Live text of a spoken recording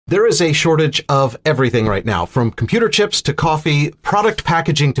There is a shortage of everything right now, from computer chips to coffee, product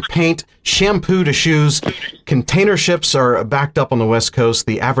packaging to paint, shampoo to shoes. Container ships are backed up on the West Coast.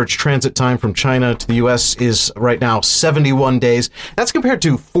 The average transit time from China to the U.S. is right now 71 days. That's compared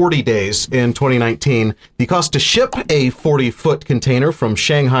to 40 days in 2019. The cost to ship a 40-foot container from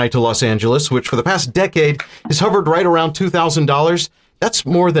Shanghai to Los Angeles, which for the past decade has hovered right around $2,000. That's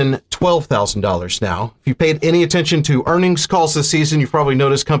more than $12,000 now. If you paid any attention to earnings calls this season, you've probably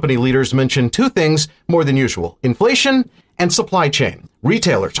noticed company leaders mention two things more than usual: inflation and supply chain.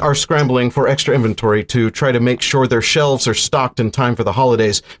 Retailers are scrambling for extra inventory to try to make sure their shelves are stocked in time for the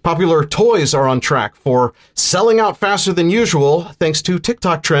holidays. Popular toys are on track for selling out faster than usual thanks to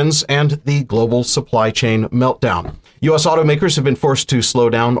TikTok trends and the global supply chain meltdown. U.S. automakers have been forced to slow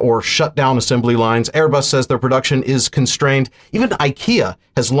down or shut down assembly lines. Airbus says their production is constrained. Even IKEA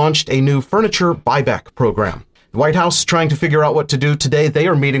has launched a new furniture buyback program. The White House trying to figure out what to do today. They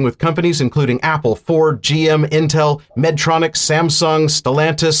are meeting with companies including Apple, Ford, GM, Intel, Medtronic, Samsung,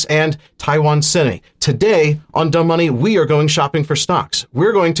 Stellantis, and Taiwan Semi. Today on Dumb Money, we are going shopping for stocks.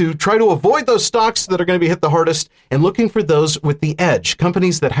 We're going to try to avoid those stocks that are going to be hit the hardest and looking for those with the edge,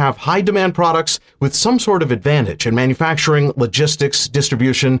 companies that have high demand products with some sort of advantage in manufacturing, logistics,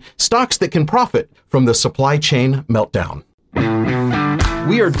 distribution, stocks that can profit from the supply chain meltdown.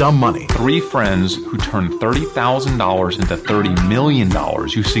 We are Dumb Money. Three friends who turned $30,000 into $30 million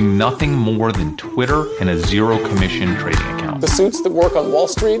using nothing more than Twitter and a zero commission trading account. The suits that work on Wall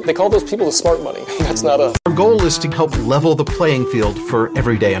Street, they call those people the smart money. That's not a... Our goal is to help level the playing field for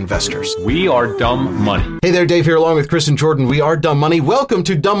everyday investors. We are Dumb Money. Hey there, Dave here along with Chris and Jordan. We are Dumb Money. Welcome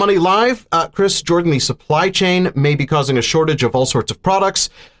to Dumb Money Live. Chris, Jordan, the supply chain may be causing a shortage of all sorts of products,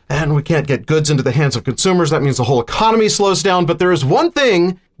 and we can't get goods into the hands of consumers. That means the whole economy slows down. But there is one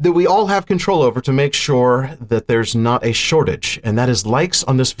thing that we all have control over to make sure that there's not a shortage, and that is likes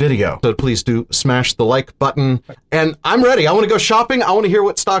on this video. So please do smash the like button. And I'm ready. I want to go shopping. I want to hear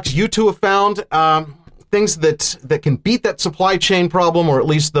what stocks you two have found. Things that can beat that supply chain problem, or at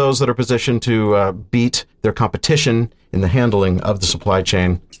least those that are positioned to beat their competition in the handling of the supply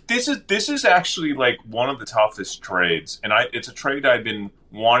chain. This is actually like one of the toughest trades, and it's a trade I've been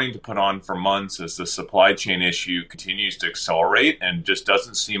wanting to put on for months as the supply chain issue continues to accelerate and just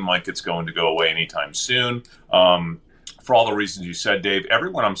doesn't seem like it's going to go away anytime soon. For all the reasons you said, Dave,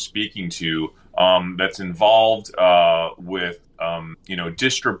 everyone I'm speaking to that's involved with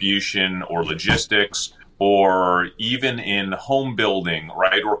distribution or logistics, or even in home building,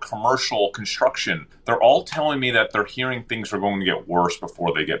 right, or commercial construction, they're all telling me that they're hearing things are going to get worse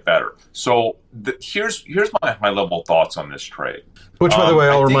before they get better. So here's my level thoughts on this trade. Which, by the way,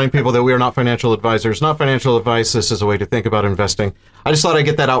 I'll remind people that we are not financial advisors, not financial advice. This is a way to think about investing. I just thought I'd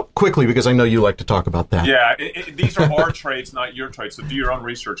get that out quickly because I know you like to talk about that. Yeah, these are our trades, not your trades. So do your own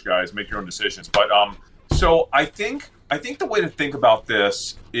research, guys. Make your own decisions. But so I think the way to think about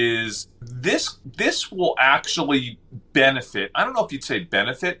this is this will actually benefit. I don't know if you'd say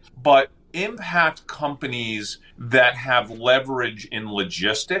benefit, but impact companies that have leverage in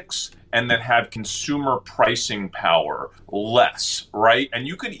logistics and that have consumer pricing power less, right? And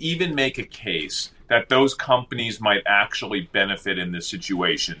you could even make a case that those companies might actually benefit in this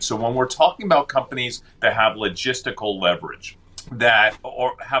situation. So when we're talking about companies that have logistical leverage, that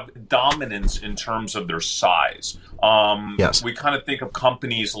or have dominance in terms of their size. Yes. We kind of think of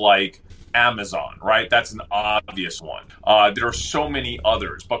companies like Amazon, right? That's an obvious one. There are so many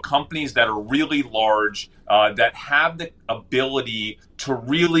others, but companies that are really large, that have the ability to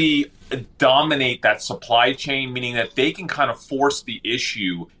really dominate that supply chain, meaning that they can kind of force the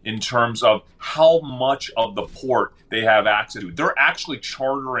issue in terms of how much of the port they have access to. They're actually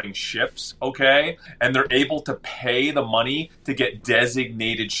chartering ships, okay? And they're able to pay the money to get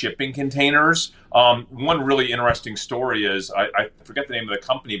designated shipping containers. One really interesting story is, I forget the name of the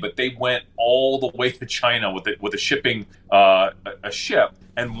company, but they went all the way to China with a shipping, a ship,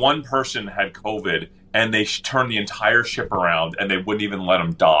 and one person had COVID, and they turned the entire ship around, and they wouldn't even let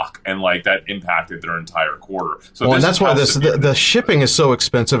them dock, and like that impacted their entire quarter. So well, and that's why the shipping is so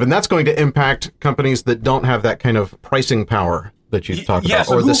expensive, and that's going to impact companies that don't have that kind of pricing power that you talked about,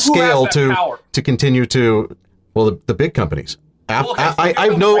 so or the scale to continue to, well, the big companies. I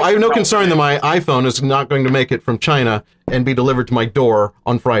have no concern that my iPhone is not going to make it from China and be delivered to my door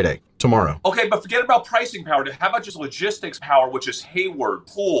on Friday. Tomorrow. Okay, but forget about pricing power. How about just logistics power, which is Hayward,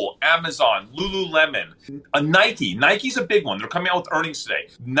 Pool, Amazon, Lululemon, Nike. Nike's a big one. They're coming out with earnings today.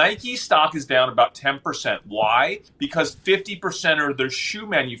 Nike stock is down about 10%. Why? Because 50% of their shoe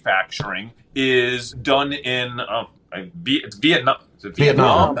manufacturing is done in Vietnam.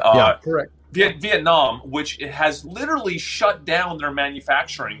 Vietnam. Yeah, correct. Vietnam, which has literally shut down their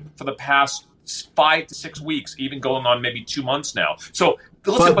manufacturing for the past 5 to 6 weeks, even going on maybe 2 months now. So,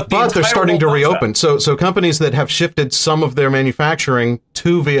 listen, but they're starting to reopen. So companies that have shifted some of their manufacturing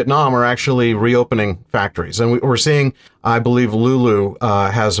to Vietnam are actually reopening factories. And we're seeing, I believe, Lulu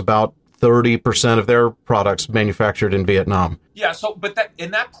has about 30% of their products manufactured in Vietnam. Yeah,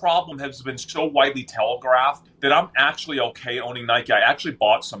 that problem has been so widely telegraphed that I'm actually okay owning Nike. I actually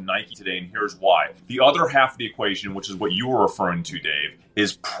bought some Nike today, and here's why. The other half of the equation, which is what you were referring to, Dave,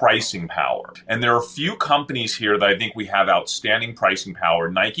 is pricing power. And there are a few companies here that I think we have outstanding pricing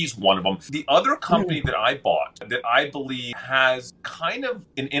power. Nike's one of them. The other company that I bought that I believe has kind of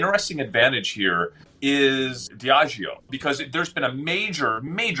an interesting advantage here is Diageo, because there's been a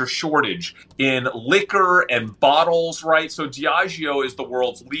major shortage in liquor and bottles, right? So Diageo is the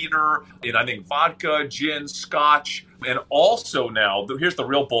world's leader in, I think, vodka, gin, scotch, and also now, here's the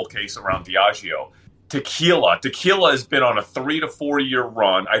real bull case around Diageo. Tequila. Tequila has been on a 3 to 4 year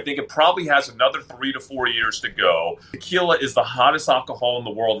run. I think it probably has another 3 to 4 years to go. Tequila is the hottest alcohol in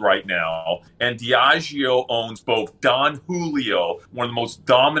the world right now. And Diageo owns both Don Julio, one of the most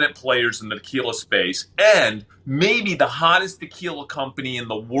dominant players in the tequila space, and maybe the hottest tequila company in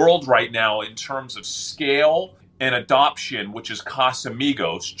the world right now in terms of scale and adoption, which is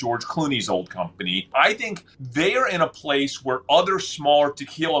Casamigos, George Clooney's old company. I think they are in a place where other smaller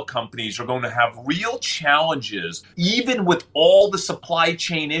tequila companies are going to have real challenges. Even with all the supply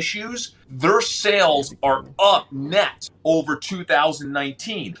chain issues, their sales are up net over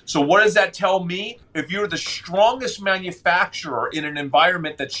 2019. So what does that tell me? If you're the strongest manufacturer in an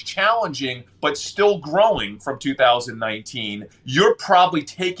environment that's challenging but still growing from 2019, you're probably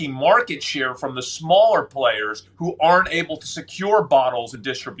taking market share from the smaller players who aren't able to secure bottles and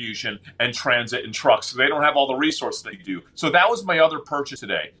distribution and transit and trucks. So they don't have all the resources that you do. So that was my other purchase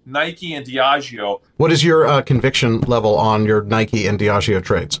today, Nike and Diageo. What is your conviction level on your Nike and Diageo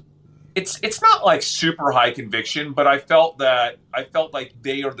trades? It's not like super high conviction, but I felt like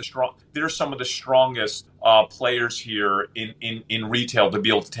they're some of the strongest players here in retail to be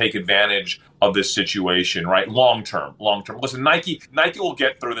able to take advantage of this situation, right? Long term. Listen, Nike will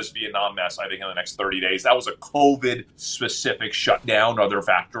get through this Vietnam mess, I think, in the next 30 days. That was a COVID-specific shutdown of their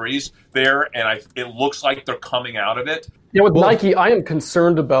factories there, and it looks like they're coming out of it. Yeah, with Nike, I am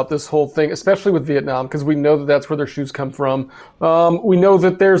concerned about this whole thing, especially with Vietnam, because we know that that's where their shoes come from. We know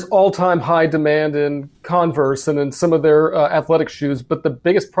that there's all-time high demand in Converse and in some of their athletic shoes, but the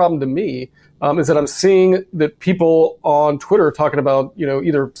biggest problem to me is that I'm seeing that people on Twitter are talking about,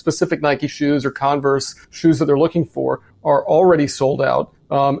 either specific Nike shoes or Converse shoes that they're looking for are already sold out.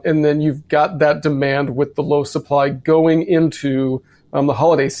 And then you've got that demand with the low supply going into the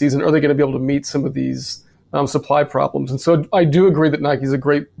holiday season. Are they going to be able to meet some of these supply problems? And so I do agree that Nike's a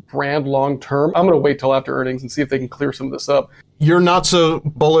great brand long term. I'm going to wait till after earnings and see if they can clear some of this up. You're not so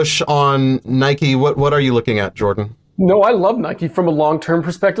bullish on Nike. What are you looking at, Jordan? No, I love Nike from a long-term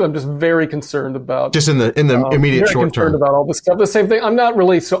perspective. I'm just very concerned about just in the immediate short term about all this stuff. The same thing. I'm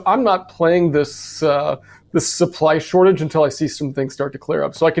not playing this this supply shortage until I see some things start to clear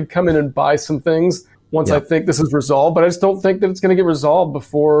up. So I could come in and buy some things once I think this is resolved, but I just don't think that it's going to get resolved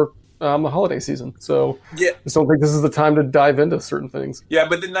before the holiday season. So I just don't think this is the time to dive into certain things. Yeah,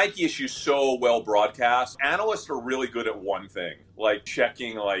 but the Nike issue is so well broadcast. Analysts are really good at one thing, like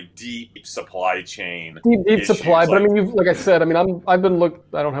checking like deep supply chain. Deep supply, but like I said, I've been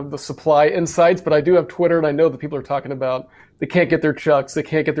I don't have the supply insights, but I do have Twitter, and I know that people are talking about they can't get their Chucks, they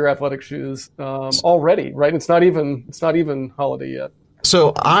can't get their athletic shoes already, right? It's not even holiday yet.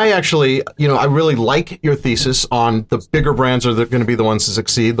 So I actually, I really like your thesis on the bigger brands are going to be the ones that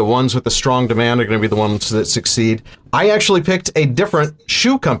succeed. The ones with the strong demand are going to be the ones that succeed. I actually picked a different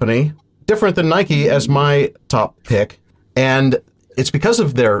shoe company, different than Nike, as my top pick. And it's because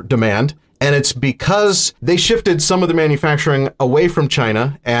of their demand. And it's because they shifted some of the manufacturing away from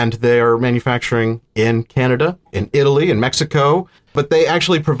China, and they're manufacturing in Canada, in Italy, in Mexico. But they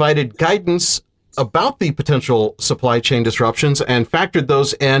actually provided guidance about the potential supply chain disruptions and factored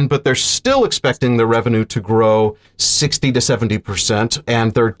those in, but they're still expecting their revenue to grow 60 to 70%,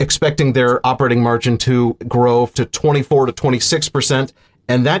 and they're expecting their operating margin to grow to 24 to 26%,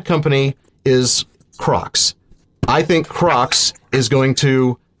 and that company is Crocs. I think Crocs is going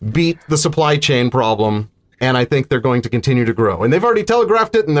to beat the supply chain problem, and I think they're going to continue to grow. And they've already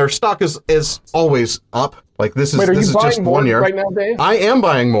telegraphed it, and their stock is always up. Like this is just 1 year. Right now, Dave? I am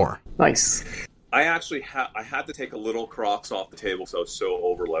buying more. Nice. I actually I had to take a little Crocs off the table, so I was so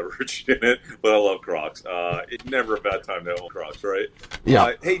over leveraged in it. But I love Crocs. It's never a bad time to own Crocs, right?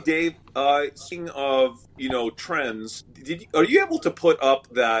 Yeah. Hey, Dave. Speaking of trends, are you able to put up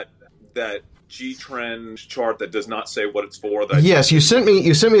that that G-Trend chart that does not say what it's for? Yes, you sent me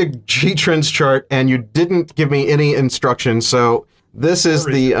a G-Trends chart, and you didn't give me any instructions. So this is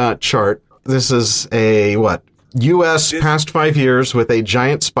the chart. This is a U.S. past 5 years with a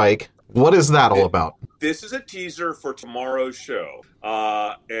giant spike. What is that all about? This is a teaser for tomorrow's show,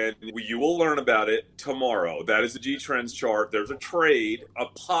 and you will learn about it tomorrow. That is the G-Trends chart. There's a trade, a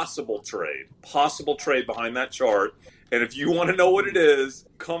possible trade behind that chart. And if you want to know what it is,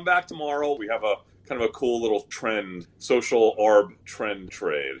 come back tomorrow. We have a kind of a cool little trend, social arb trend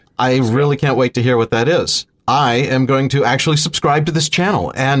trade. I really can't wait to hear what that is. I am going to actually subscribe to this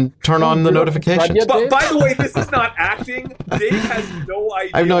channel and turn on the notifications. But by the way, this is not acting. Dave has no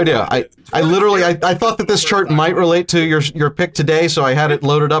idea. I have no idea. I literally thought that this chart might relate to your pick today, so I had it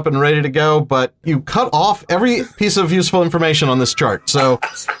loaded up and ready to go, but you cut off every piece of useful information on this chart. So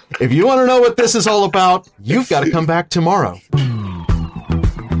if you want to know what this is all about, you've got to come back tomorrow.